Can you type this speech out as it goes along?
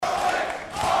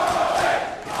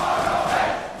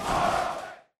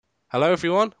Hello,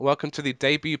 everyone. Welcome to the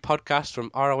debut podcast from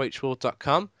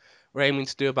ROHworld.com. We're aiming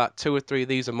to do about 2 or 3 of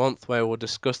these a month where we'll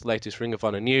discuss the latest Ring of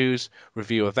Honor news,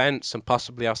 review events, and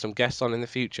possibly have some guests on in the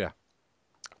future.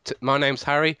 My name's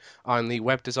Harry. I'm the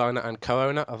web designer and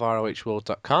co-owner of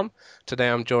ROHworld.com. Today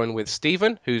I'm joined with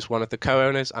Stephen, who's one of the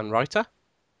co-owners and writer,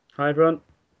 Hi everyone.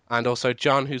 and also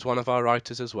John, who's one of our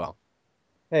writers as well.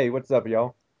 Hey, what's up,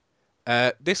 y'all?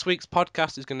 This week's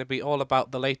podcast is going to be all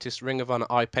about the latest Ring of Honor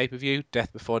pay-per-view,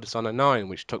 Death Before Dishonor 9,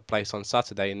 which took place on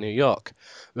Saturday in New York.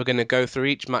 We're going to go through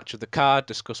each match of the card,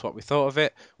 discuss what we thought of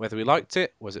it, whether we liked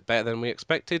it, was it better than we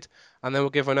expected, and then we'll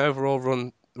give an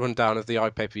overall rundown of the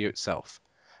pay-per-view itself.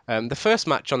 The first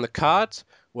match on the card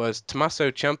was Tommaso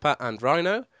Ciampa and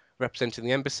Rhino, representing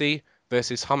the Embassy,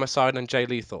 versus Homicide and Jay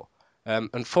Lethal.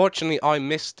 Unfortunately, I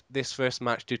missed this first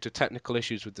match due to technical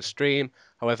issues with the stream.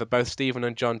 However, both Stephen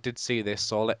and John did see this,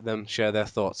 so I'll let them share their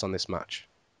thoughts on this match.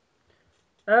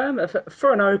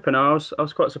 For an opener, I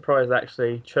was quite surprised they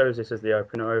actually chose this as the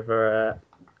opener over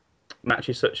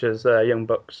matches such as Young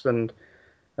Bucks and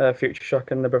Future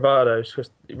Shock and the Bravados, because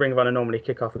Ring of Honor normally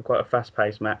kick off with quite a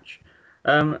fast-paced match.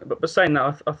 But saying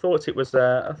that, I thought it was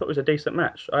a decent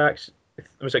match. I actually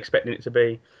was expecting it to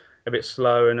be a bit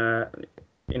slow and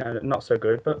not so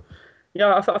good, but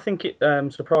yeah, I think it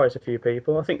surprised a few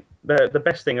people. I think the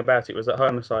best thing about it was that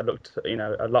Homicide looked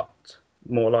a lot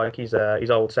more like his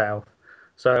old self,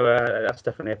 so that's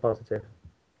definitely a positive.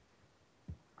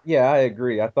 Yeah, I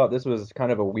agree. I thought this was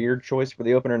kind of a weird choice for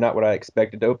the opener, not what I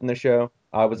expected to open the show.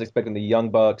 I was expecting the Young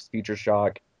Bucks, Future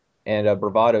Shock, and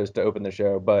Bravados to open the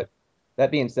show. But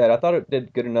that being said, I thought it did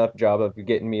a good enough job of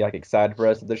getting me excited for the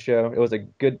rest of the show. It was a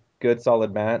good,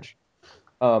 solid match.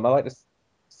 I like to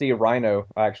see Rhino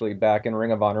actually back in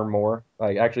Ring of Honor more,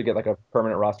 actually get a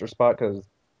permanent roster spot because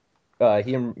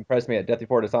he impressed me at Death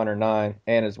Before Dishonor 9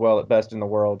 and as well at Best in the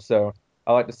World. So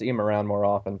I like to see him around more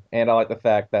often. And I like the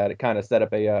fact that it kind of set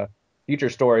up a future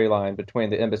storyline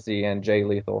between the Embassy and Jay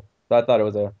Lethal. So I thought it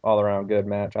was a all around good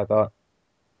match, I thought.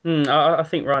 I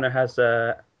think Rhino has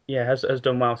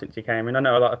done well since he came in. I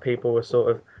know a lot of people were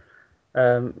sort of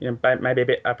maybe a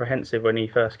bit apprehensive when he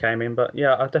first came in, but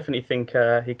yeah, I definitely think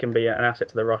he can be an asset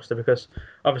to the roster because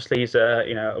obviously he's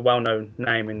a well-known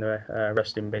name in the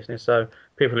wrestling business. So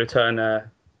people who turn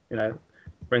you know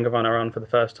Ring of Honor on for the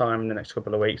first time in the next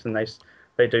couple of weeks, and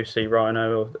they do see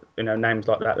Rhino or names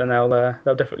like that, then they'll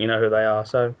definitely know who they are.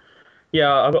 So yeah,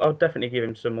 I'll definitely give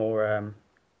him some more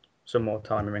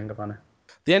time in Ring of Honor.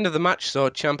 The end of the match saw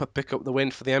Ciampa pick up the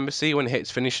win for the Embassy when he hit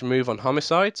his finishing move on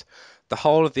Homicide. The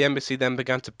whole of the Embassy then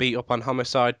began to beat up on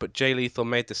Homicide, but Jay Lethal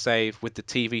made the save with the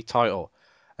TV title.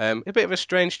 A bit of a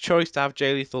strange choice to have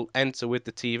Jay Lethal enter with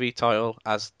the TV title,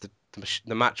 as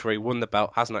the match where he won the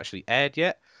belt hasn't actually aired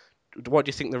yet. What do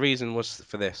you think the reason was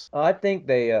for this? I think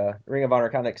they Ring of Honor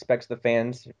kind of expects the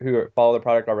fans who follow the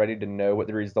product already to know what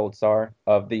the results are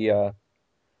Hmm.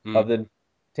 of the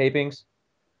tapings.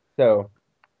 So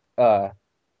uh,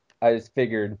 I just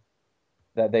figured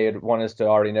that they'd want us to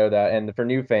already know that. And for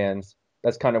new fans,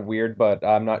 that's kind of weird, but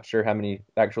I'm not sure how many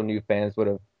actual new fans would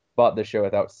have bought the show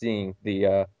without seeing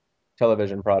the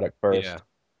television product Yeah. first.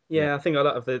 Yeah. Yeah, I think a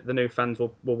lot of the new fans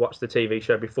will watch the TV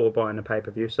show before buying the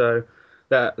pay-per-view, so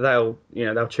that they'll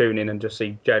tune in and just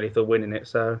see Jay Lethal winning it.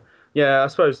 So yeah, I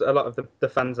suppose a lot of the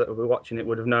fans that were watching it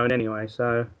would have known anyway.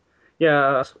 So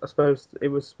yeah, I suppose it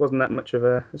wasn't that much of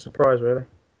a surprise really.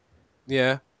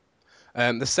 Yeah.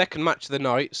 The second match of the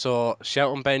night saw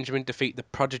Shelton Benjamin defeat the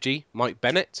prodigy Mike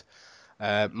Bennett.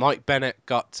 Mike Bennett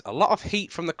got a lot of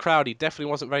heat from the crowd. He definitely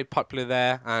wasn't very popular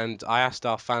there, and I asked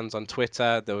our fans on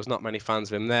Twitter. There was not many fans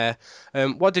of him there.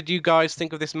 What did you guys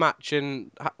think of this match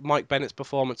and Mike Bennett's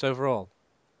performance overall?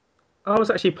 I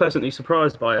was actually pleasantly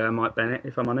surprised by Mike Bennett,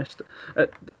 if I'm honest.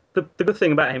 The good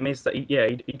thing about him is that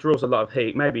he draws a lot of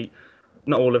heat. Maybe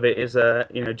not all of it is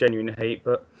genuine heat,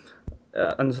 but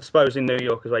and I suppose in New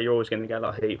York as well, you're always going to get a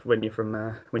lot of heat when you're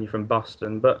from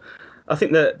Boston. But I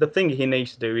think the thing he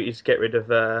needs to do is get rid of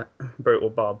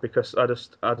Brutal Bob because I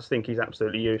just think he's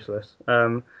absolutely useless.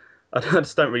 I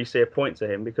just don't really see a point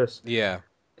to him because Yeah,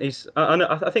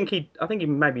 I think he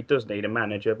maybe does need a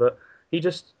manager, but he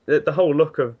just the whole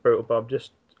look of Brutal Bob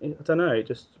just I don't know, it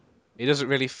just he doesn't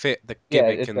really fit the Yeah,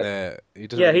 gimmick it's and like he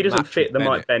doesn't yeah, really he doesn't match fit with the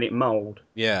Mike Bennett. Bennett mold.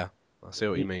 Yeah, I see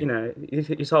what you You mean. know,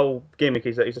 his whole gimmick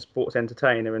is that he's a sports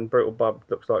entertainer, and Brutal Bob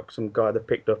looks like some guy that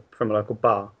picked up from a local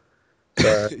bar.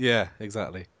 So, Yeah,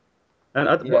 exactly. and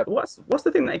yeah, what's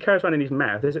the thing that he carries around in his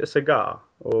mouth? Is it a cigar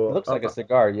it or? looks like a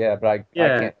cigar, yeah, but I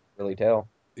Yeah, can't really tell.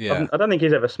 Yeah. I don't think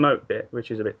he's ever smoked it,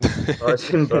 which is a bit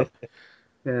surprising. But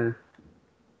yeah,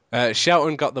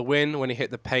 Shelton got the win when he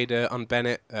hit the pay dirt on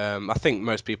Bennett. I think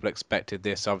most people expected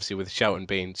this, obviously, with Shelton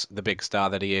being the big star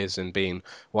that he is and being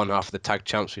one half of the tag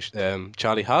champs with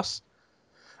Charlie Haas.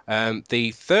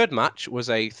 The third match was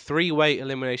a three-way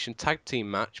elimination tag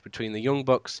team match between the Young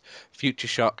Bucks, Future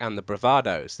Shock, and the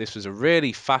Bravados. This was a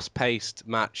really fast-paced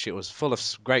match. It was full of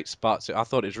great spots. I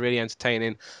thought it was really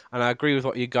entertaining, and I agree with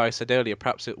what you guys said earlier.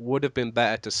 Perhaps it would have been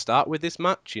better to start with this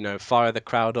match, fire the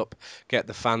crowd up, get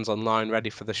the fans online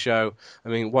ready for the show. I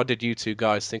mean, what did you two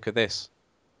guys think of this?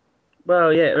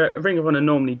 Well, yeah, Ring of Honor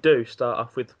normally do start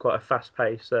off with quite a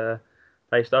fast-paced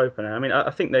opener. I mean, I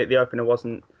think the opener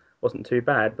wasn't too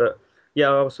bad, but yeah,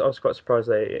 I was quite surprised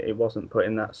that it wasn't put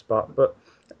in that spot. But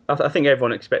I think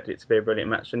everyone expected it to be a brilliant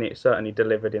match, and it certainly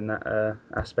delivered in that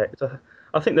aspect.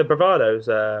 I think the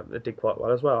Bravados did quite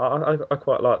well as well. I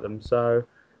quite like them. So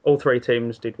all three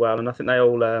teams did well, and I think they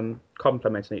all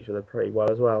complemented each other pretty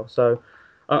well as well. So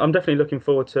I'm definitely looking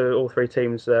forward to all three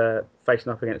teams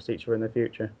facing up against each other in the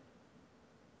future.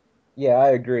 Yeah, I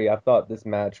agree. I thought this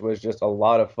match was just a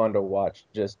lot of fun to watch,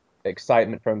 just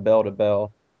excitement from bell to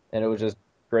bell, and it was just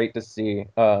great to see.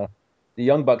 The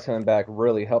Young Bucks coming back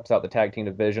really helps out the tag team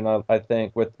division, I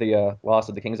think, with the loss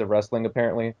of the Kings of Wrestling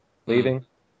apparently Mm. leaving,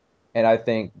 and I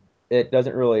think it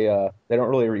doesn't really they don't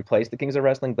really replace the Kings of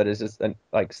Wrestling, but it's just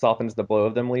like softens the blow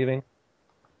of them leaving,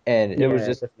 and it was Yeah, it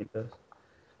just definitely does.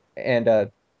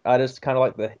 and I just kind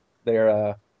of like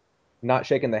their not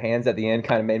shaking the hands at the end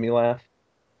kind of made me laugh.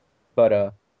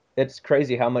 But it's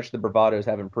crazy how much the Bravados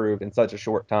have improved in such a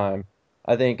short time.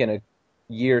 I think in a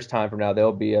year's time from now,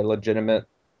 they'll be a legitimate,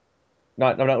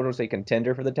 not I'm not going to say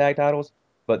contender for the tag titles,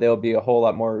 but they'll be a whole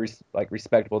lot more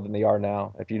respectable than they are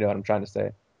now, if you know what I'm trying to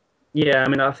say. Yeah, I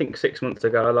mean, I think 6 months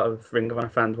ago, a lot of Ring of Honor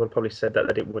fans would have probably said that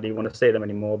they didn't really want to see them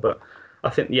anymore. But I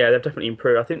think, yeah, they've definitely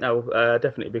improved. I think they'll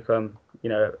definitely become,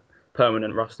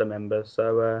 permanent roster members.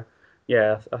 So,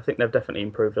 yeah, I think they've definitely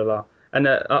improved a lot. And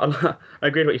I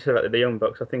agree with what you said about the Young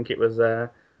Bucks. I think it was, I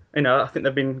think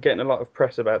they've been getting a lot of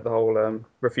press about the whole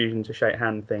refusing to shake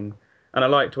hand thing. And I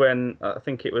liked when I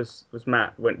think it was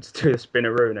Matt went to do the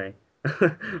spinneroonie. I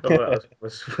thought that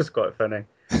was quite funny.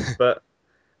 But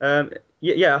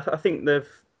yeah, I think they've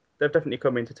definitely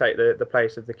come in to take the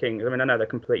place of the Kings. I mean, I know they're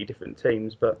completely different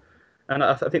teams, but and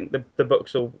I think the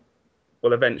Bucks will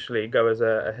eventually go as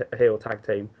a heel tag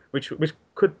team, which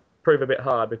could prove a bit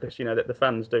hard because that the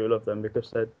fans do love them because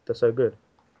they're so good.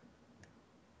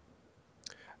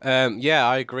 Yeah,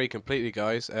 I agree completely,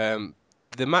 guys.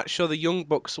 The match saw the Young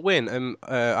Bucks win.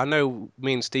 I know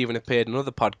me and Stephen appeared in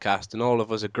another podcast, and all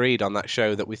of us agreed on that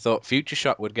show that we thought Future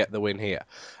Shock would get the win here.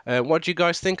 What do you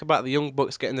guys think about the Young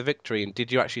Bucks getting the victory, and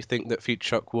did you actually think that Future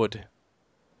Shock would?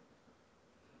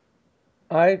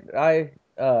 I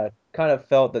kind of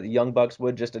felt that the Young Bucks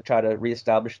would just to try to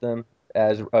reestablish them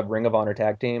as a Ring of Honor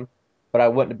tag team, but I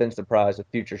wouldn't have been surprised if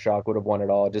Future Shock would have won it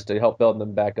all just to help build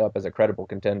them back up as a credible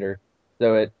contender.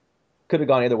 So it could have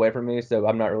gone either way for me, so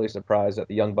I'm not really surprised that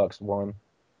the Young Bucks won.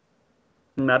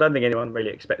 I don't think anyone really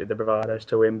expected the Bravados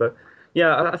to win, but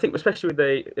yeah, I think especially with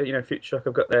the Future Shock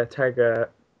have got their tag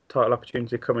title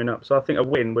opportunity coming up, so I think a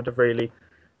win would have really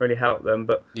helped them.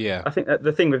 But Yeah. I think that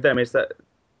the thing with them is that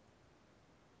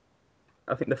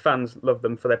I think the fans love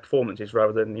them for their performances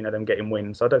rather than them getting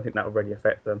wins. So I don't think that will really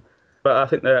affect them. But I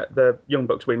think the Young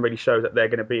Bucks win really shows that they're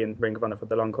going to be in Ring of Honor for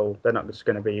the long haul. They're not just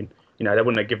going to be in, they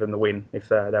wouldn't have given them the win if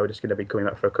they were just going to be coming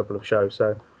back for a couple of shows.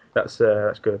 So that's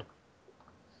good.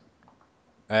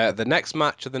 The next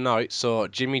match of the night saw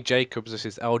Jimmy Jacobs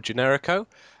versus El Generico.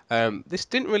 This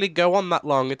didn't really go on that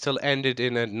long until it ended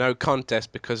in a no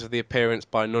contest because of the appearance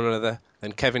by none other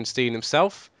than Kevin Steen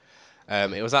himself.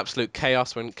 It was absolute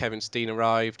chaos when Kevin Steen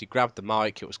arrived. He grabbed the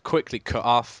mic. It was quickly cut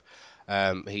off.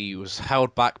 He was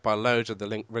held back by loads of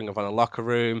the Ring of Honor locker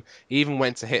room. He even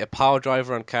went to hit a power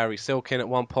driver on Kerry Silkin at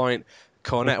one point.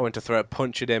 Cornette went to throw a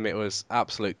punch at him. It was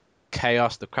absolute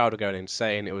chaos. The crowd were going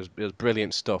insane. It was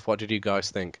brilliant stuff. What did you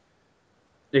guys think?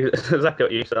 Exactly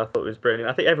what you said. I thought it was brilliant.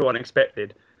 I think everyone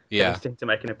expected Kevin Yeah. Steen to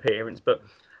make an appearance, but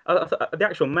the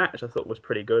actual match I thought was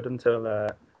pretty good until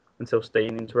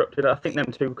Steen interrupted. I think them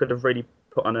two could have really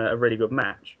put on a really good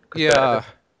match because Yeah. their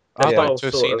I'd like styles to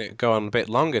have sort seen of it go on a bit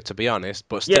longer, to be honest,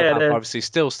 but still yeah have they're obviously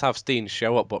still have Steen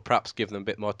show up, but perhaps give them a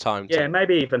bit more time to. Yeah,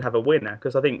 maybe even have a winner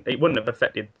because I think it wouldn't have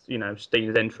affected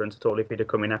Steen's entrance at all if he'd have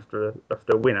come in after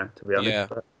a winner. To be honest, Yeah.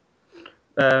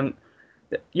 but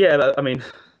yeah, I mean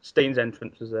Steen's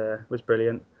entrance was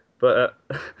brilliant, but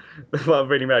what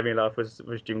really made me laugh was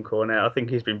Jim Cornette. I think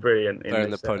he's been brilliant in Throwing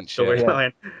the this punch, yeah. Yeah,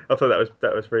 storyline. I thought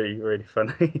that was really really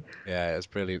funny. Yeah, it was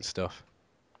brilliant stuff.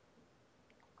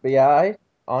 but yeah,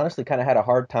 honestly kind of had a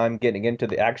hard time getting into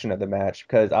the action of the match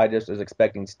because I just was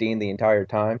expecting Steen the entire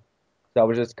time. So I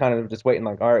was just kind of just waiting,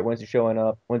 like, all right, when's he showing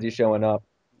up? When's he showing up?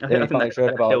 Then when I he think finally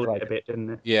showed up, that I was killed it a like, bit, didn't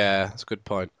it? Yeah, that's a good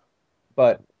point.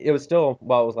 but it was still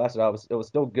while it was lasted, it was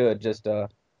still good. Just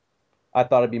I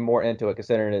thought I'd be more into it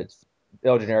considering it's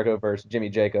El Generico versus Jimmy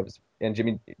Jacobs, and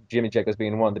Jimmy Jacobs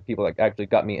being one of the people that actually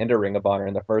got me into Ring of Honor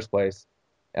in the first place.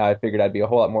 I figured I'd be a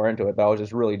whole lot more into it, but I was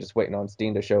just really just waiting on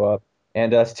Steen to show up,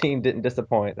 and Steen didn't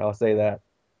disappoint. I'll say that.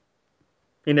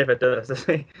 He never does, does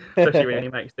he? Especially when he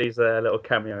makes these little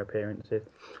cameo appearances.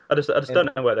 I just And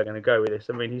don't know where they're going to go with this.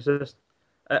 I mean, he's just,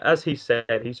 as he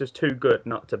said, he's just too good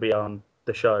not to be on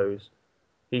the shows.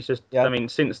 He's just, yeah, I mean,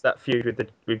 since that feud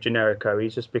with Generico,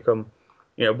 he's just become,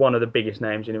 one of the biggest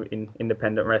names in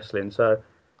independent wrestling. So,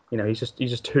 he's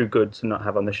just too good to not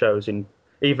have on the shows. In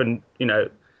even,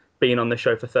 being on the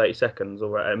show for 30 seconds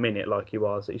or a minute like he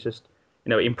was, he's just,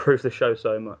 it improved the show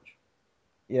so much.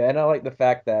 yeah, and I like the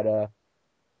fact that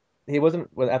he wasn't.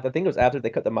 Well, I think it was after they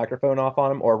cut the microphone off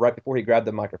on him, or right before he grabbed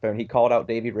the microphone, he called out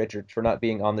Davey Richards for not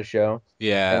being on the show,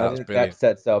 Yeah, and I that was think that brilliant.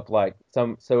 sets up like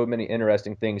so many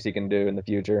interesting things he can do in the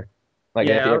future. Like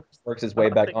if he Yeah, ever works his way I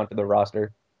back think. onto the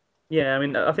roster. Yeah, I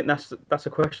mean, I think that's a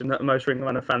question that most Ring of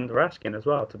Honor fans are asking as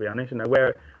well. To be honest,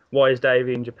 why is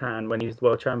Davey in Japan when he's the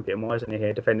world champion? Why isn't he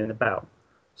here defending the belt?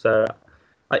 So,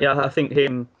 yeah, I think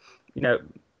him, you know,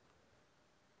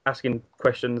 asking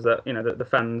questions that the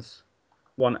fans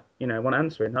want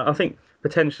answering. I think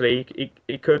potentially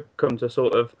it could come to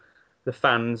sort of the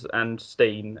fans and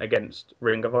Steen against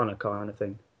Ring of Honor kind of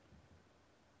thing.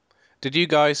 Did you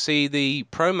guys see the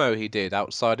promo he did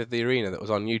outside of the arena that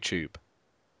was on YouTube?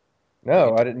 That he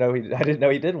No, I didn't know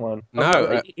he did one. I've No,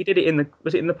 not. He did it in the.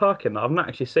 Was it in the parking lot? I've not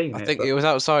actually seen I it, think but it was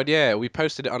outside. Yeah, we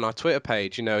posted it on our Twitter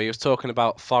page. He was talking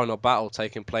about Final Battle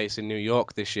taking place in New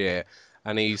York this year,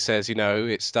 and he says,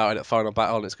 it started at Final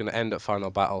Battle and it's going to end at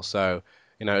Final Battle. So,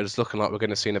 it's looking like we're going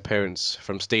to see an appearance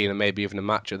from Steen and maybe even a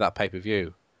match at that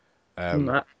pay-per-view. Um,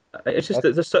 mm, it's just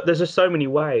That's that there's just so many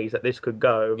ways that this could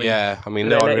go. I mean, yeah, I mean, do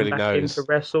no they one let him really back in to knows.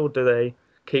 wrestle? Do they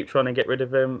keep trying to get rid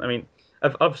of him? I mean,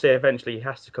 obviously, eventually he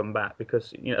has to come back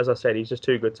because, as I said, he's just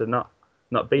too good to not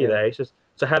be yeah. there. It's just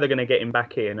so how they're going to get him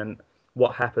back in and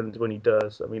what happens when he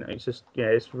does. I mean, it's just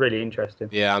it's really interesting.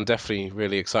 Yeah, I'm definitely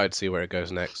really excited to see where it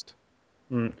goes next.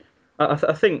 Mm. I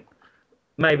think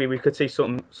maybe we could see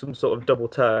some sort of double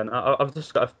turn. I've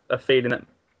just got a feeling that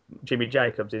Jimmy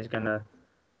Jacobs is gonna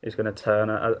turn.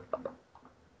 I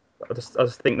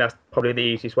just think that's probably the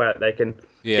easiest way that they can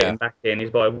get Yeah, him back in is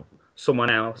by someone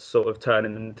else sort of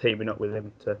turning and teaming up with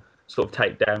him to sort of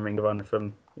take down Ring of Honor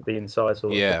from the inside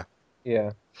sort of thing. yeah.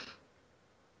 Yeah.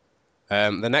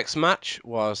 The next match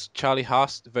was Charlie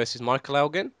Haas versus Michael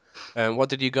Elgin. What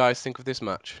did you guys think of this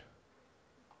match?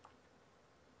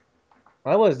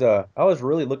 I was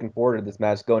really looking forward to this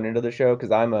match going into the show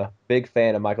because I'm a big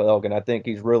fan of Michael Elgin. I think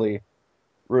he's really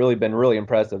been really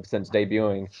impressive since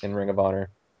debuting in Ring of Honor.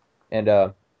 And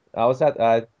I was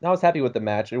happy with the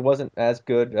match. It wasn't as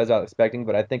good as I was expecting,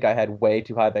 but I think I had way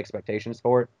too high of expectations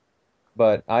for it.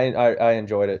 But I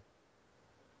enjoyed it.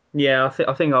 Yeah,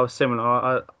 I think I was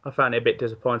similar. I found it a bit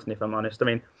disappointing if I'm honest. I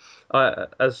mean,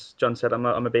 as John said, I'm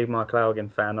a big Michael Elgin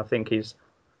fan. I think he's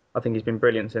been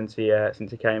brilliant since he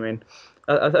came in.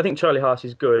 I think Charlie Haas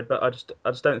is good, but I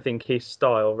just don't think his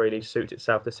style really suits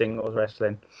itself to singles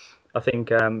wrestling. I think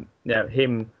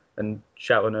him and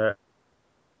Shelton are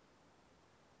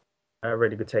a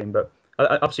really good team, but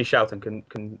obviously Shelton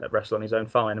can wrestle on his own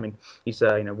fine. I mean, he's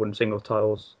won singles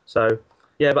titles, so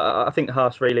yeah. But I think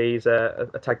Haas really is a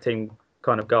tag team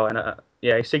kind of guy, and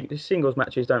yeah, his singles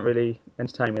matches don't really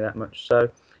entertain me that much. So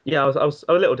yeah, I was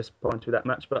a little disappointed with that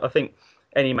match, but I think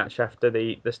any match after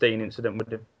the Steen incident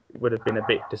would have been a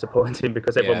bit disappointing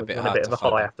because Yeah, everyone a was bit on a hard bit to of a high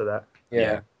follow. after that. Yeah.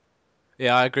 Yeah.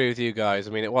 Yeah, I agree with you guys.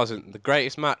 I mean, it wasn't the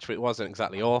greatest match, but it wasn't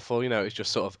exactly awful. It was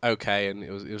just sort of okay, and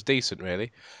it was decent,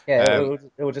 really. Yeah, Um,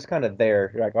 it was just kind of there.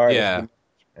 You're like, all right, this is the yeah, match.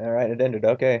 All right, it ended.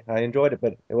 Okay, I enjoyed it,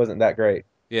 but it wasn't that great.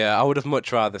 yeah, I would have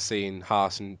much rather seen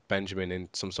Haas and Benjamin in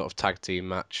some sort of tag team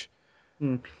match.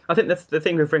 Mm. I think that's the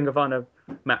thing with Ring of Honor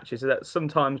matches is that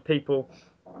sometimes people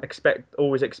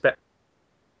always expect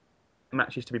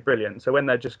matches to be brilliant. So when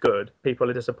they're just good, people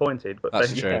are disappointed. But That's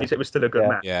then at true. Yeah, least it was still a good yeah,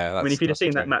 match. Yeah, I mean, that's if you'd have that's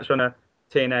seen that true. match on a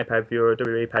TNA pay per view or a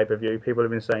WWE pay per view, people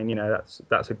have been saying,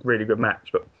 that's a really good match.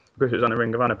 But because it was on a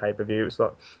Ring of Honor pay per view, it's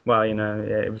like, well,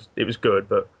 yeah, it was good,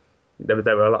 but they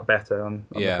were a lot better on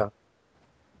the Yeah. card.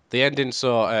 The ending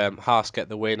saw Haas get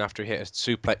the win after he hit a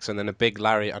suplex and then a big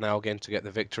lariat on Elgin to get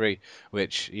the victory,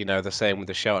 which, the same with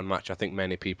the Shelton match, I think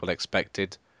many people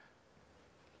expected.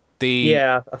 The,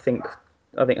 Yeah, I think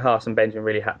Haas and Benjamin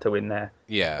really had to win their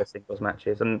yeah, singles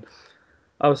matches, and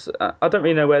I don't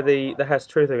really know where the House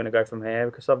of Truth are going to go from here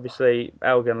because obviously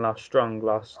Elgin lost, Strong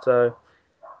lost, so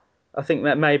I think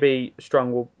that maybe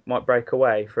might break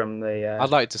away from the. I'd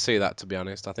like to see that, to be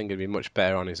honest. I think it'd be much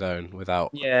better on his own without.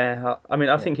 Yeah, I mean,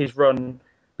 I Yeah. think his run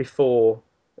before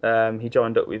he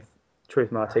joined up with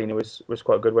Truth Martini was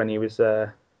quite good when he was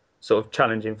sort of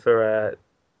challenging for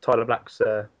Tyler Black's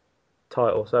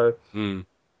title. So Mm.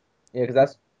 Yeah, because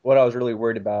that's what I was really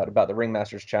worried about the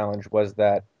Ringmasters Challenge was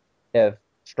that if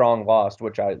Strong lost,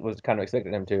 which I was kind of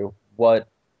expecting him to, what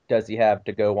does he have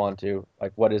to go on to?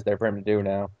 Like, what is there for him to do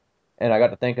now? And I got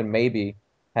to thinking maybe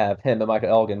have him and Michael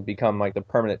Elgin become like the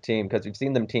permanent team because we've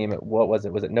seen them team at what was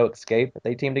it? Was it No Escape that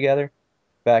they teamed together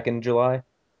back in July?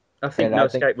 I think And No I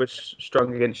think Escape was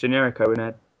strong against Generico in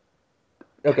a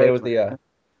okay, cage match.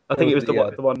 I it think it was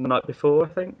was the one the night before. I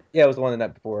think. yeah, it was the one the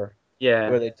night before Yeah,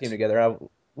 where they teamed together. I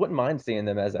wouldn't mind seeing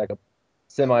them as like a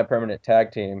semi-permanent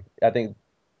tag team. I think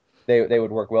they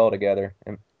would work well together.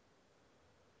 And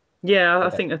yeah. I yeah,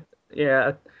 think that.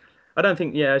 Yeah, I don't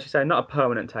think. Yeah, as you say, not a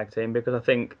permanent tag team because I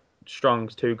think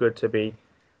Strong's too good to be,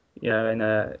 in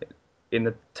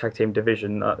the tag team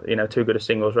division. Too good a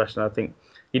singles wrestler. I think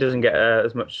he doesn't get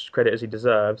as much credit as he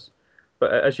deserves.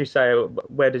 But as you say,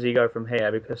 where does he go from here?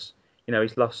 Because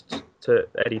he's lost to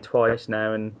Eddie twice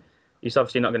now, and he's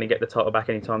obviously not going to get the title back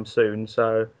anytime soon.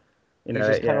 So he's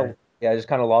just kind yeah, of yeah, just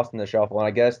kind of lost in the shuffle. And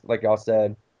I guess, like y'all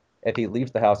said, if he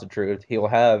leaves the House of Truth, he'll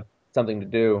have something to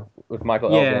do with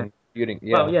Michael yeah. Elgin feuding.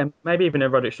 Well, Yeah, yeah, maybe even a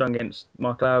Roderick Strong against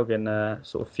Michael Elgin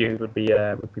sort of feud would be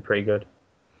pretty good.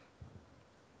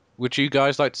 Would you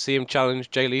guys like to see him challenge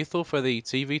Jay Lethal for the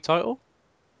TV title?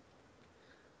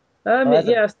 that's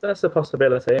a Yeah, that's a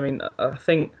possibility. I mean, I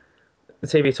think the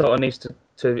TV title needs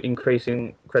to increase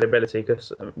in credibility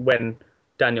because when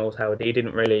Daniels held it, he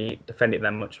didn't really defend it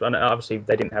that much. And obviously,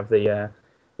 they didn't have the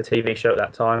TV show at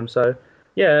that time. So,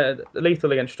 yeah,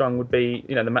 Lethal against Strong would be,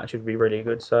 the match would be really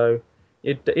good. So,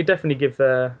 it definitely give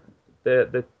the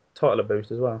title a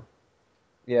boost as well.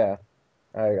 yeah.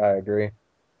 I agree.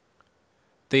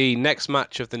 The next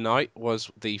match of the night was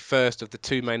the first of the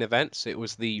two main events. It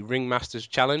was the Ringmasters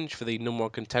Challenge for the number one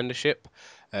contendership,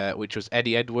 which was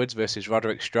Eddie Edwards versus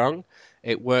Roderick Strong.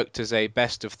 It worked as a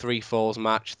best of three falls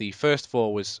match. The first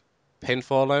fall was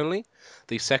pinfall only,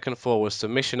 the second fall was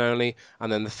submission only,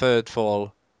 and then the third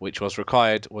fall, which was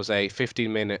required, was a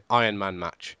 15-minute Iron Man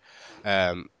match.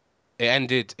 Um, it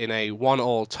ended in a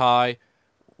 1-all tie,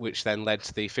 which then led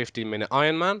to the 15-minute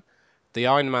Iron Man. The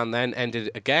Iron Man then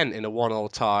ended again in a 1-all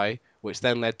tie, which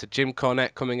then led to Jim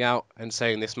Cornette coming out and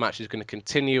saying this match is going to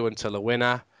continue until a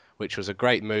winner, which was a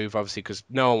great move, obviously, because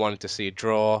no one wanted to see a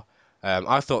draw.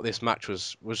 I thought this match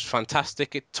was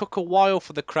fantastic. It took a while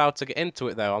for the crowd to get into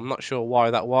it, though. I'm not sure why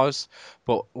that was,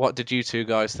 but what did you two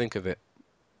guys think of it?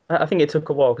 I think it took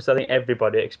a while because I think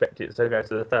everybody expected it to go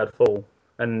to the third fall,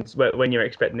 and when you're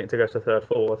expecting it to go to the third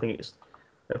fall, I think it's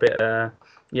a bit a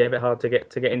bit hard to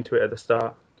get into it at the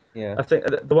start. Yeah, I think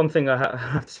the one thing I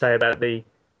have to say about the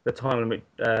time limit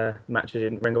matches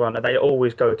in Ring of Honor, they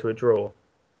always go to a draw.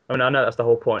 I mean, I know that's the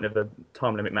whole point of a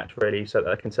time limit match, really, so that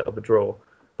they can set up a draw.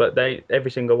 But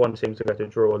every single one seems to go to a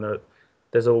draw, and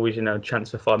there's always a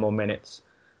chance for 5 more minutes.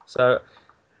 So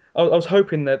I was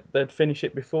hoping that they'd finish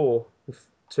it before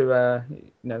to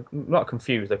not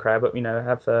confuse the crowd, but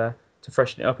have to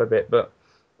freshen it up a bit. But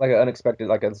like an unexpected,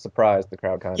 like a surprise, the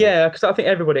crowd kind of. yeah, because I think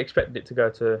everybody expected it to go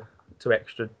to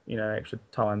extra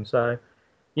time. So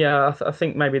yeah, I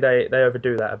think maybe they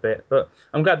overdo that a bit. But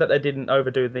I'm glad that they didn't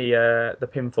overdo the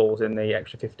pinfalls in the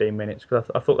extra 15 minutes because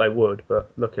I thought they would,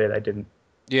 but luckily they didn't.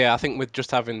 Yeah, I think with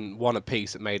just having one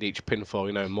apiece, it made each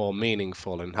pinfall, more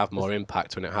meaningful and have more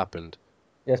impact when it happened.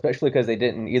 Yeah, especially because they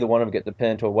didn't either one of them get the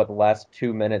pin until what the last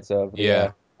 2 minutes of the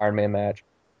Yeah. Iron Man match.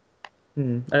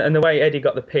 And the way Eddie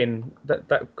got the pin, that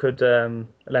could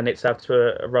lend itself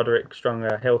to a Roderick Strong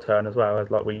heel turn as well, as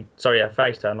a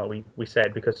face turn, like we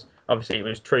said, because obviously it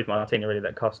was Truth Martini really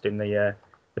that cost him the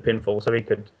pinfall, so he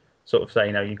could sort of say,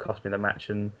 you cost me the match,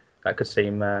 and that could see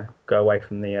him go away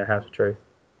from the House of Truth.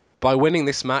 By winning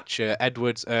this match,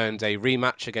 Edwards earned a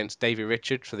rematch against Davey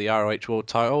Richards for the ROH World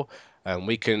title.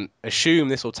 We can assume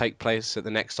this will take place at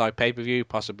the next iPay-per-view,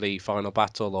 possibly Final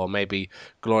Battle or maybe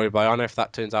Glory by Honor if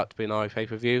that turns out to be an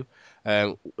iPay-per-view.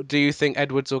 Do you think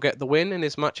Edwards will get the win in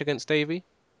his match against Davey?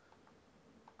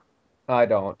 I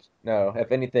don't. No.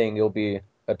 If anything, it'll be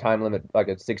a time limit, like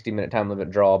a 60-minute time limit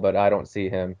draw, but I don't see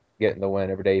him getting the win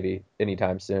over Davey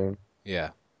anytime soon. Yeah.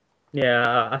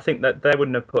 Yeah, I think that they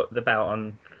wouldn't have put the belt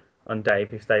on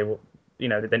Dave if they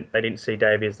didn't see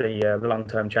Dave as the long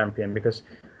term champion because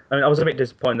I mean I was a bit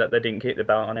disappointed that they didn't keep the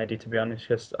belt on Eddie to be honest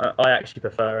because I actually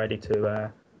prefer Eddie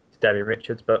to Davey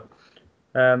Richards but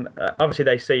Obviously,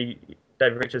 they see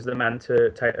David Richards as the man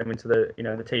to take them into the the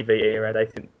TV era. They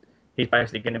think he's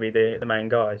basically going to be the main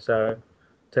guy. So,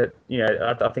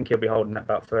 I think he'll be holding that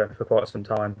belt for quite some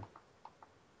time.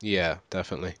 Yeah,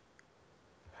 definitely.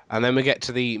 And then we get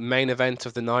to the main event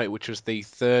of the night, which was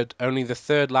only the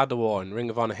third ladder war in Ring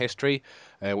of Honor history,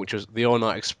 which was the All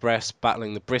Night Express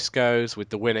battling the Briscoes, with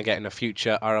the winner getting a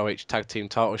future ROH Tag Team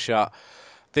title shot.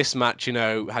 This match,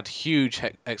 had huge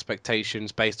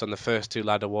expectations based on the first two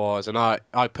ladder wars, and I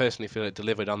personally feel it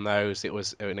delivered on those. It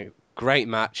was a great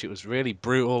match. It was really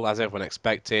brutal, as everyone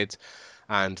expected,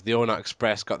 and the All Night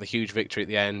Express got the huge victory at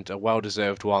the end, a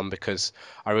well-deserved one, because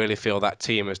I really feel that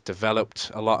team has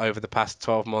developed a lot over the past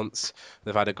 12 months.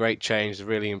 They've had a great change, they've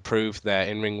really improved their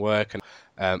in-ring work.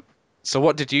 And so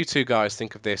what did you two guys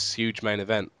think of this huge main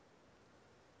event?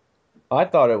 I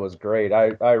thought it was great.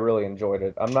 I really enjoyed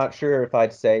it. I'm not sure if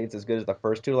I'd say it's as good as the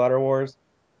first two Ladder Wars,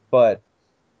 but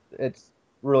it's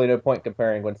really no point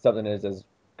comparing when something is as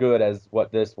good as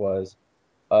what this was.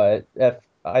 If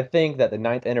I think that the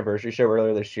ninth anniversary show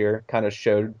earlier this year kind of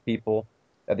showed people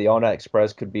that the All Night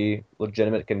Express could be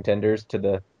legitimate contenders to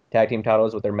the tag team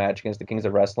titles with their match against the Kings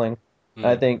of Wrestling. And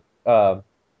I Mm, think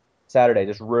Saturday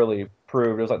just really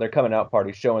proved it was like their coming out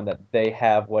party, showing that they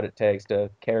have what it takes to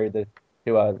carry to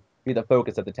be the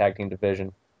focus of the tag team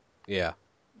division. yeah.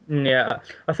 Yeah,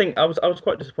 I think I was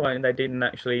quite disappointed they didn't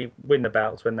actually win the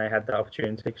belts when they had that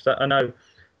opportunity because I know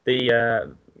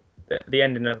the the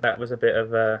ending of that was a bit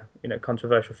of a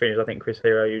controversial finish. I think Chris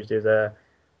Hero used his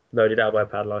loaded elbow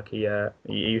pad like he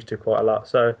used to quite a lot.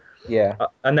 So Yeah,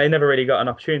 and they never really got an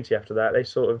opportunity after that. They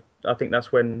sort of I think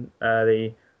that's when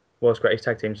the World's Greatest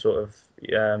Tag Team sort of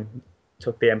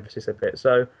took the emphasis a bit.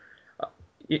 So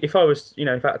if I was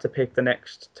if I had to pick the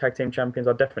next tag team champions,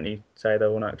 I'd definitely say the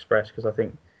All Night Express because I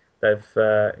think they've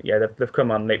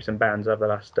come on leaps and bounds over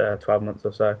the last 12 months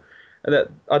or so. And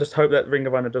I just hope that Ring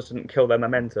of Honor doesn't kill their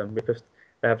momentum because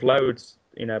they have loads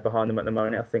behind them at the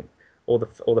moment. I think all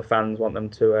the fans want them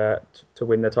to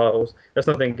win the titles. There's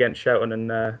nothing against Shelton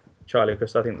and Charlie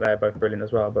because I think they're both brilliant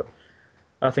as well. But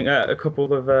I think a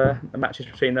couple of matches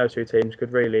between those two teams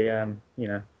could really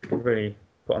really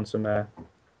put on some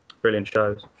brilliant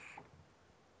shows.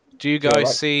 Do you yeah, guys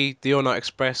like see the All Night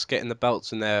Express getting the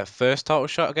belts in their first title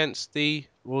shot against the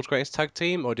World's Greatest Tag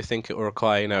Team, or do you think it will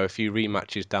require, a few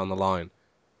rematches down the line?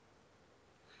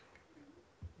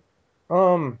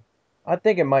 um, I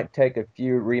think it might take a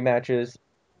few rematches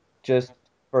just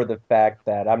for the fact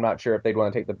that I'm not sure if they'd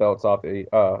want to take the belts off the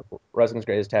Wrestling's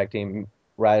Greatest Tag Team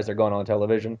right as they're going on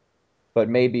television. But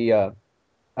maybe I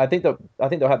think they'll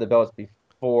have the belts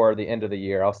before the end of the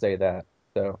year. I'll say that.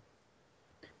 So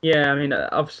Yeah, I mean,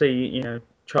 obviously,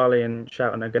 Charlie and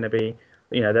Shelton are going to be,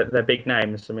 they're big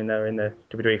names. I mean, they're in the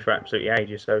WWE for absolutely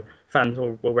ages, so fans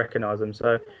will recognise them.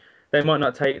 So they might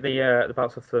not take the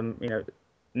belts off them,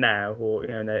 now or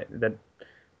in the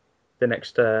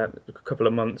next couple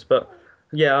of months. But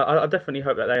yeah, I definitely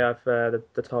hope that they have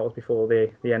the titles before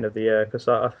the end of the year because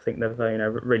I think they've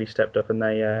really stepped up and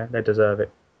they deserve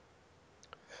it.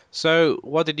 So,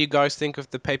 what did you guys think of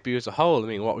the pay-per-view as a whole? I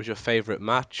mean, what was your favorite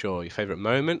match or your favorite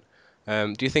moment?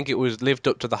 Do you think it was lived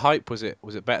up to the hype? Was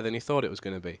it better than you thought it was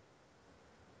going to be?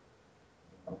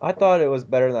 I thought it was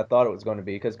better than I thought it was going to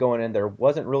be because going in there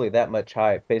wasn't really that much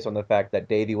hype based on the fact that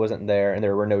Davey wasn't there and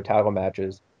there were no title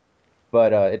matches.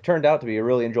 But it turned out to be a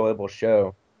really enjoyable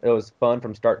show. It was fun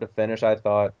from start to finish, I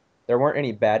thought. There weren't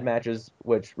any bad matches,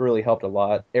 which really helped a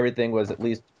lot. Everything was at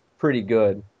least pretty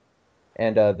good.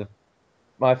 And the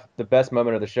best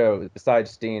moment of the show,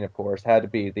 besides Steen, of course, had to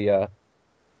be the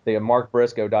Mark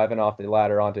Briscoe diving off the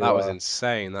ladder onto That was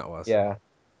insane, that was. yeah,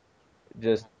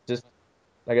 just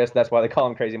I guess that's why they call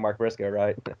him Crazy Mark Briscoe,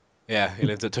 right? Yeah, he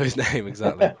lived up to his name,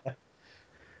 exactly.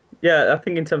 Yeah, I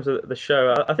think in terms of the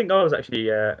show, I think I was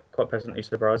actually quite pleasantly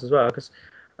surprised as well because,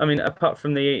 I mean, apart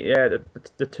from the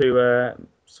two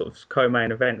sort of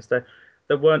co-main events, there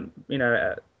weren't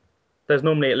there's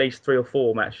normally at least three or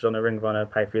four matches on a Ring of Honor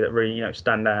pay-per-view that really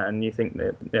stand out, and you think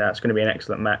that it's going to be an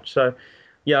excellent match. So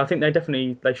yeah, I think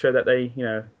they show that they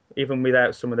even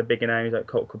without some of the bigger names like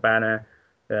Colt Cabana,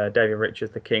 David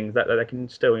Richards, the Kings, that they can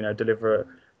still deliver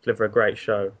a great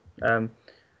show.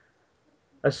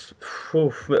 That's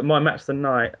my match of the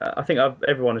night. I think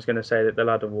everyone is going to say that the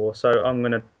ladder war, so I'm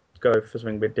going to go for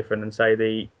something a bit different and say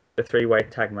the three-way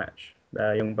tag match: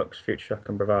 Young Bucks, Future Shock,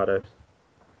 and Bravado.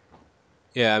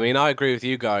 Yeah, I mean, I agree with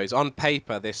you guys. On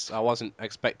paper, this I wasn't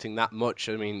expecting that much.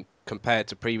 I mean, compared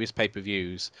to previous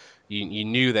pay-per-views, you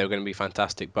knew they were going to be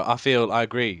fantastic. But I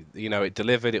agree. You know, it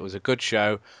delivered. It was a good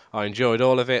show. I enjoyed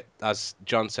all of it. As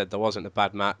John said, there wasn't a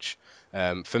bad match.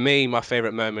 For me, my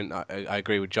favourite moment, I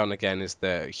agree with John again, is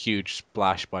the huge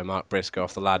splash by Mark Briscoe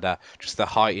off the ladder. Just the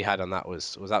height he had on that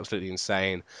was absolutely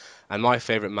insane. And my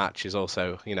favourite match is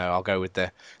also, you know, I'll go with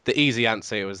the easy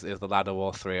answer. It was the Ladder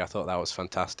War 3. I thought that was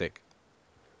fantastic.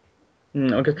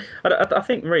 Okay. I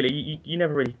think really you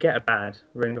never really get a bad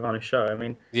Ring of Honor show. I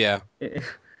mean, Yeah,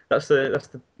 that's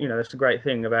the great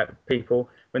thing about people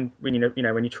when when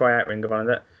you try out Ring of Honor,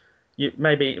 that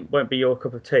maybe it won't be your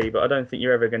cup of tea, but I don't think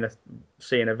you're ever going to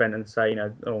see an event and say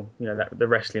that the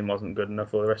wrestling wasn't good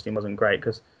enough or the wrestling wasn't great,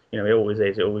 because it always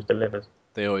is, it always delivers.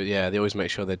 they always make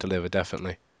sure they deliver,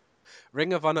 definitely.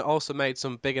 Ring of Honor also made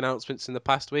some big announcements in the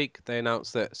past week. They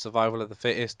announced that Survival of the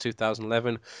Fittest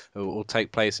 2011 will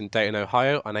take place in Dayton,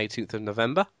 Ohio on 18th of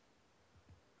November.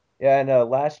 Yeah, and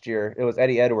last year it was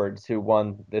Eddie Edwards who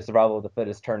won the Survival of the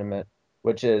Fittest tournament,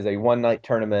 which is a one-night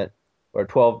tournament where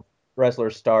 12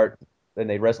 wrestlers start, then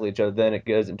they wrestle each other. Then it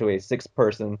goes into a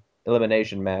six-person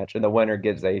elimination match, and the winner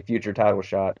gets a future title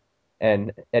shot.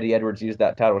 And Eddie Edwards used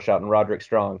that title shot on Roderick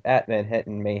Strong at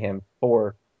Manhattan Mayhem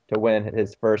 4 to win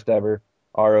his first ever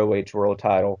ROH World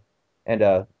title. And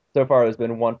so far, there's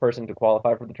been one person to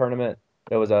qualify for the tournament.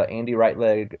 It was Andy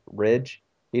Rightleg Ridge.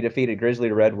 He defeated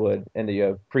Grizzly Redwood in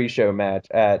the pre-show match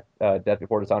at Death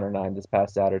Before Dishonor 9 this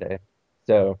past Saturday.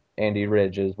 So Andy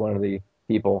Ridge is one of the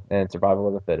people in Survival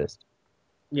of the Fittest.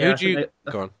 Yeah,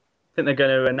 Go on. I think they're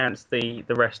going to announce the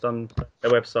rest on their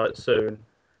website soon.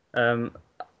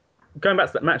 Going back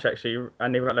to that match, actually,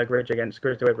 Andy Ratleg Ridge against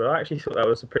Grizzly Redwood, I actually thought that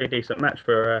was a pretty decent match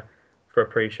for a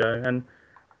pre-show. And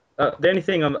the only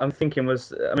thing I'm thinking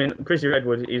was, I mean, Grizzly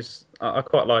Redwood I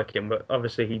quite like him, but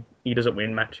obviously he doesn't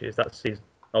win matches. That's his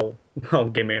whole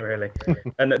gimmick, really.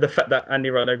 And the fact that Andy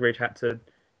Ratleg Ridge had to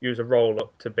use a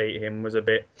roll-up to beat him was a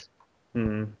bit,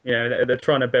 they're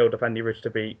trying to build up Andy Ridge to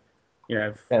beat,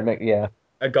 a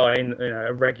guy in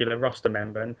a regular roster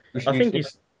member, and I think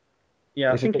he's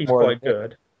quite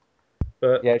good.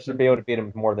 But yeah, he should be able to beat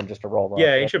him more than just a roll up.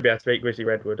 Yeah, he should be able to beat Grizzly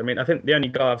Redwood. I mean, I think the only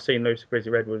guy I've seen lose to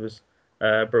Grizzly Redwood was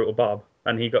Brutal Bob,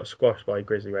 and he got squashed by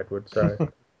Grizzly Redwood, so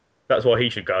that's why he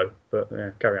should go. But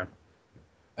yeah, carry on.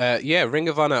 Ring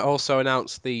of Honor also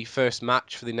announced the first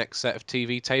match for the next set of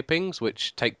TV tapings,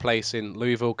 which take place in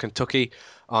Louisville, Kentucky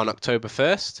on October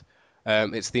 1st.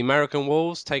 It's the American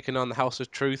Wolves taking on the House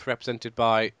of Truth, represented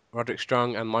by Roderick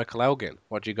Strong and Michael Elgin.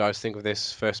 What do you guys think of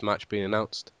this first match being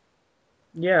announced?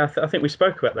 Yeah, I think we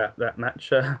spoke about that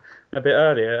match a bit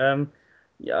earlier.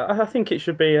 Yeah, I think it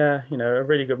should be a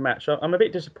really good match. I'm a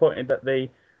bit disappointed that they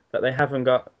haven't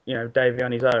got Davey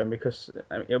on his own, because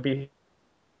it'll be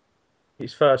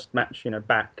his first match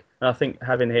back, and I think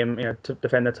having him to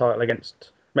defend the title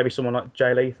against maybe someone like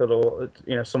Jay Lethal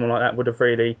or someone like that would have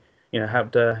really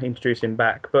helped introduce him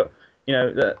back. But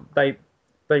they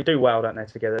do well, don't they,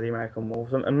 together, the American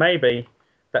Wolves, and maybe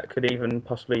that could even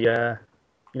possibly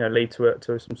lead to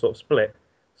some sort of split.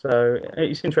 So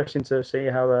it's interesting to see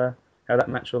how that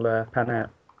match will pan out.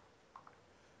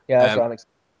 Yeah,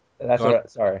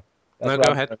 sorry. Go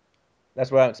ahead. That's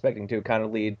what I'm expecting to kind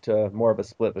of lead to more of a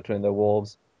split between the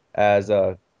Wolves, as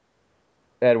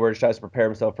Edwards tries to prepare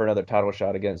himself for another title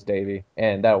shot against Davey,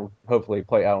 and that will hopefully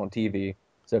play out on TV,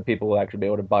 so people will actually be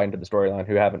able to buy into the storyline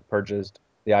who haven't purchased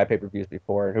the iPay-per-views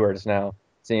before and who are just now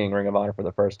seeing Ring of Honor for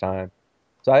the first time.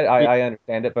 So I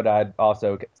understand it, but I'd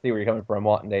also see where you're coming from,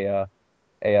 wanting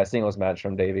a singles match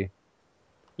from Davey.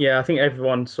 Yeah, I think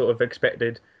everyone sort of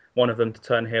expected one of them to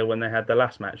turn heel when they had their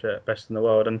last match at Best in the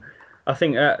World, and I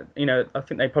think I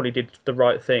think they probably did the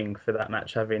right thing for that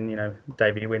match, having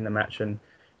Davey win the match and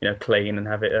clean, and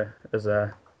have it as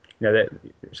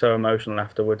so emotional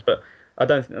afterwards. But I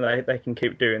don't think they can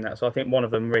keep doing that. So I think one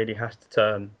of them really has to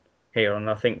turn heel, and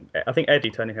I think Eddie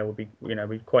turning heel would be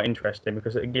be quite interesting,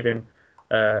 because it would give him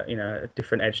a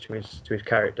different edge to his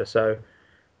character. So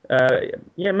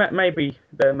maybe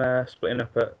them splitting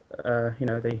up at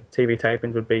the TV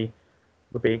tapings would be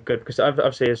good, because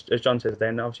obviously, as John says,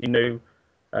 then obviously new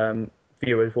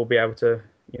viewers will be able to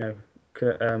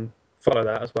follow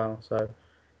that as well. So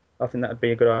I think that would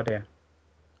be a good idea.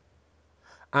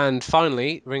 And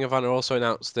finally, Ring of Honor also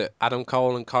announced that Adam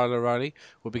Cole and Kyle O'Reilly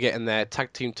will be getting their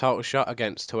tag team title shot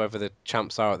against whoever the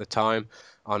champs are at the time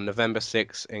on November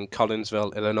 6th in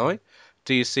Collinsville, Illinois.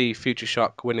 Do you see Future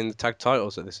Shock winning the tag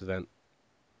titles at this event?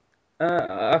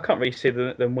 I can't really see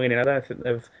them winning. I don't think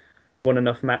they've won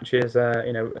enough matches,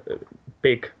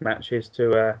 big matches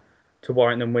to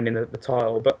warrant them winning the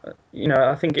title. But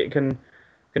I think it can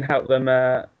help them.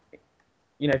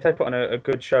 If they put on a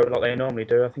good show like they normally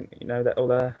do, I think that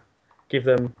will give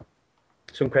them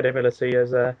some credibility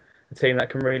as a team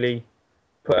that can really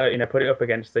put it up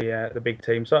against the big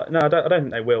team. So no, I don't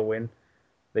think they will win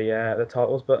the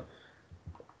titles, but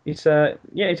it's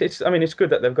it's I mean it's good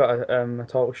that they've got a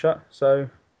title shot. So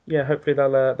yeah, hopefully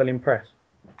they'll impress.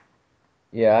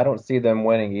 Yeah, I don't see them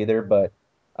winning either, but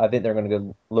I think they're going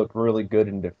to look really good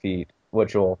in defeat,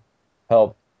 which will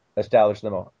help establish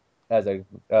them as a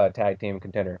tag team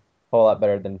contender. A whole lot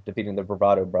better than defeating the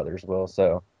Bravado brothers will.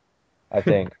 So I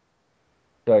think,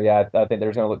 so yeah, I think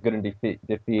they're going to look good in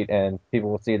defeat, and people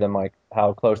will see them like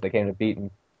how close they came to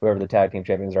beating whoever the tag team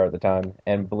champions are at the time,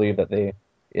 and believe that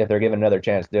if they're given another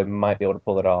chance, they might be able to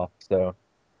pull it off. So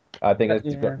I think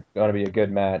it's Yeah. going to be a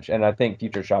good match, and I think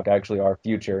Future Shock actually are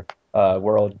future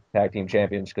world tag team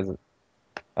champions because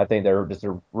I think they're just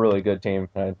a really good team.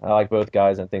 I like both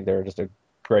guys, and think they're just a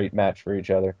great match for each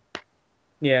other.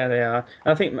 Yeah, they are.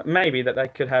 I think maybe that they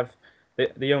could have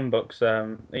the Young Bucks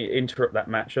interrupt that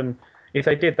match, and if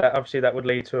they did that, obviously that would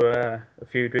lead to a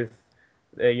feud with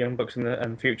the Young Bucks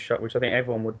and Future Shock, which I think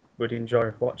everyone would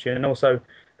enjoy watching, and also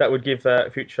that would give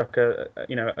Future Shock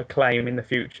a claim in the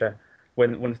future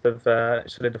when once they've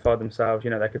solidified themselves.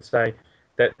 They could say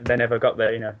that they never got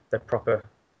their proper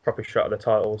shot at the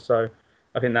title. So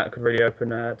I think that could really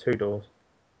open two doors.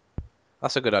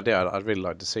 That's a good idea. I'd really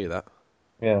like to see that.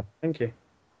 Yeah. Thank you.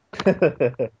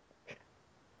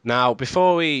 Now,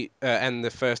 before we end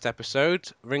the first episode,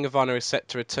 Ring of Honor is set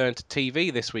to return to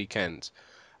TV this weekend.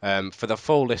 For the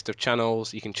full list of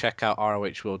channels, you can check out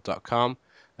rohworld.com.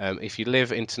 If you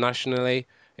live internationally,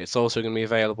 it's also going to be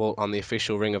available on the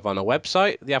official Ring of Honor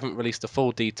website. They haven't released the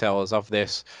full details of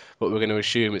this, but we're going to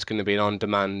assume it's going to be an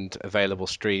on-demand available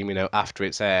stream, after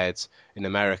it's aired in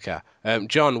America.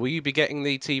 John, will you be getting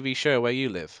the TV show where you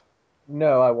live?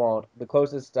 No, I won't. The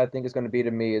closest I think it's going to be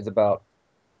to me is about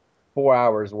 4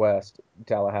 hours west,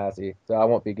 Tallahassee. So I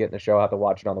won't be getting the show. I'll have to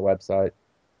watch it on the website.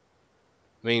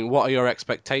 I mean, what are your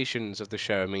expectations of the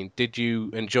show? I mean, did you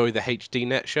enjoy the HD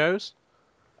net shows?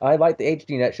 I liked the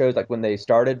HD net shows like when they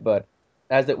started, but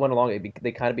as it went along,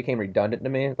 they kind of became redundant to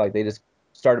me. Like they just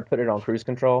started putting it on cruise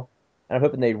control, and I'm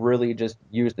hoping they really just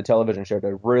use the television show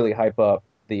to really hype up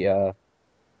the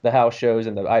house shows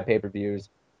and the iPay-per-views.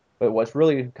 But what's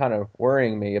really kind of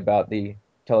worrying me about the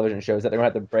television show is that they're gonna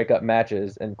have to break up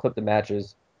matches and clip the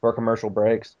matches for commercial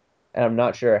breaks, and I'm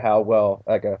not sure how well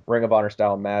like a Ring of Honor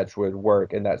style match would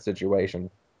work in that situation.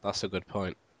 That's a good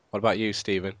point. What about you,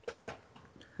 Stephen?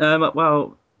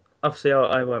 Well, obviously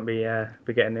I won't be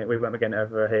getting it. We won't be getting it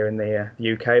over here in the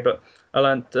UK. But I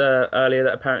learned earlier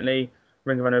that apparently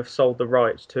Ring of Honor have sold the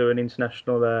rights to an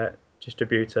international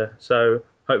distributor. So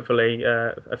hopefully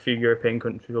a few European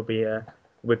countries will be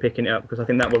picking it up because I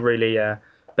think that will really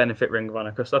benefit Ring of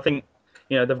Honor because I think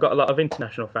they've got a lot of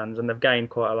international fans and they've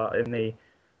gained quite a lot with the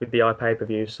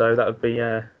iPay-per-view. So that'd be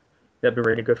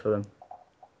really good for them.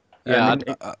 Yeah,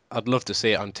 I'd love to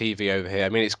see it on TV over here. I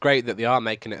mean, it's great that they are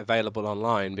making it available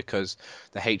online because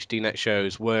the HDNet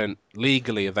shows weren't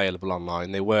legally available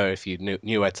online. They were if you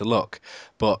knew where to look.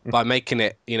 But by making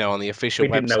it, on the official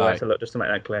we didn't know where website, to look, just to make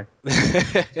that clear.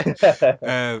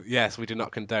 yes, we do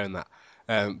not condone that.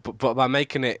 But by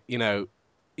making it,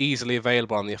 easily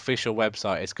available on the official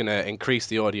website, it's going to increase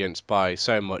the audience by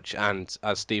so much. And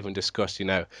as Stephen discussed,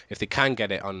 if they can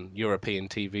get it on European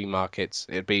TV markets,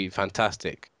 it'd be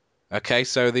fantastic. Okay,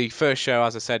 so the first show,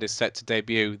 as I said, is set to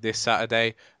debut this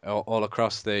Saturday all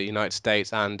across the United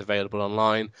States and available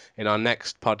online. In our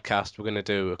next podcast, we're going to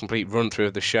do a complete run-through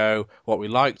of the show, what we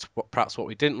liked, perhaps what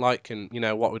we didn't like, and,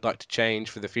 what we'd like to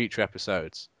change for the future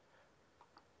episodes.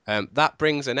 That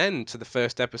brings an end to the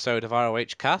first episode of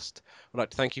ROH Cast. I'd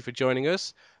like to thank you for joining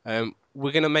us.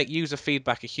 We're going to make user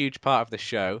feedback a huge part of the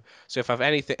show. So if you have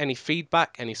any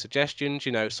feedback, any suggestions,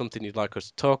 something you'd like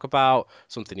us to talk about,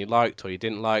 something you liked or you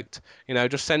didn't like,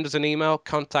 just send us an email,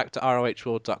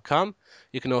 contact@rohworld.com.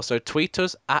 You can also tweet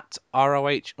us at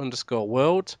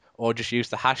 @ROH_world or just use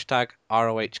the hashtag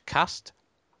ROHcast.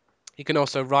 You can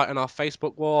also write on our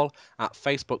Facebook wall at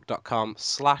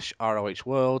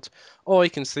facebook.com/ROHworld, or you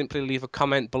can simply leave a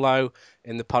comment below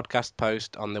in the podcast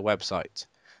post on the website.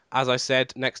 As I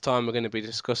said, next time we're going to be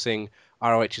discussing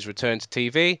ROH's return to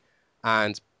TV,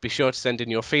 and be sure to send in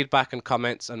your feedback and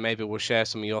comments, and maybe we'll share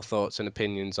some of your thoughts and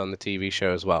opinions on the TV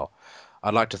show as well.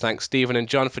 I'd like to thank Stephen and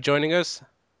John for joining us.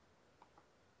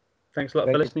 Thanks a lot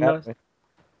for listening, guys.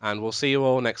 And we'll see you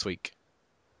all next week.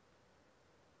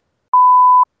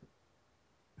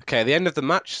 Okay, the end of the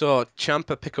match saw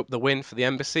Ciampa pick up the win for the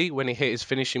Embassy when he hit his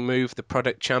finishing move, the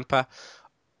Product Ciampa.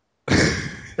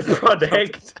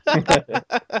 Product.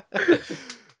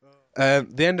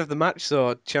 The end of the match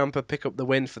saw Ciampa pick up the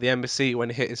win for the Embassy when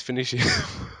he hit his finishing.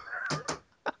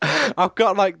 I've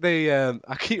got like the.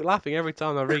 I keep laughing every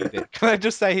time I read it. Can I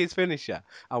just say his finisher?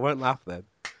 I won't laugh then.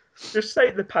 Just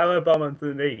say the power bomb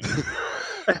onto the knee.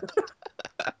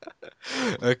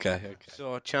 Okay.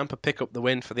 So Ciampa pick up the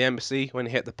win for the Embassy when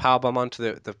he hit the powerbomb onto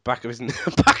the back of his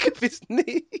back of his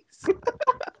knees.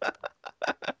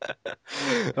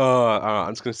 Oh, all right,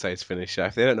 I'm just gonna say it's finisher.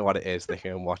 If they don't know what it is, they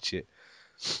can watch it.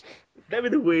 That'd be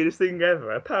the weirdest thing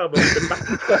ever. A power bomb to the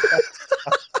back.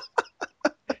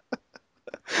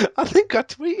 I think I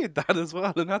tweeted that as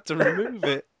well and had to remove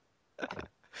it.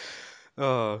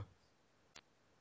 Oh,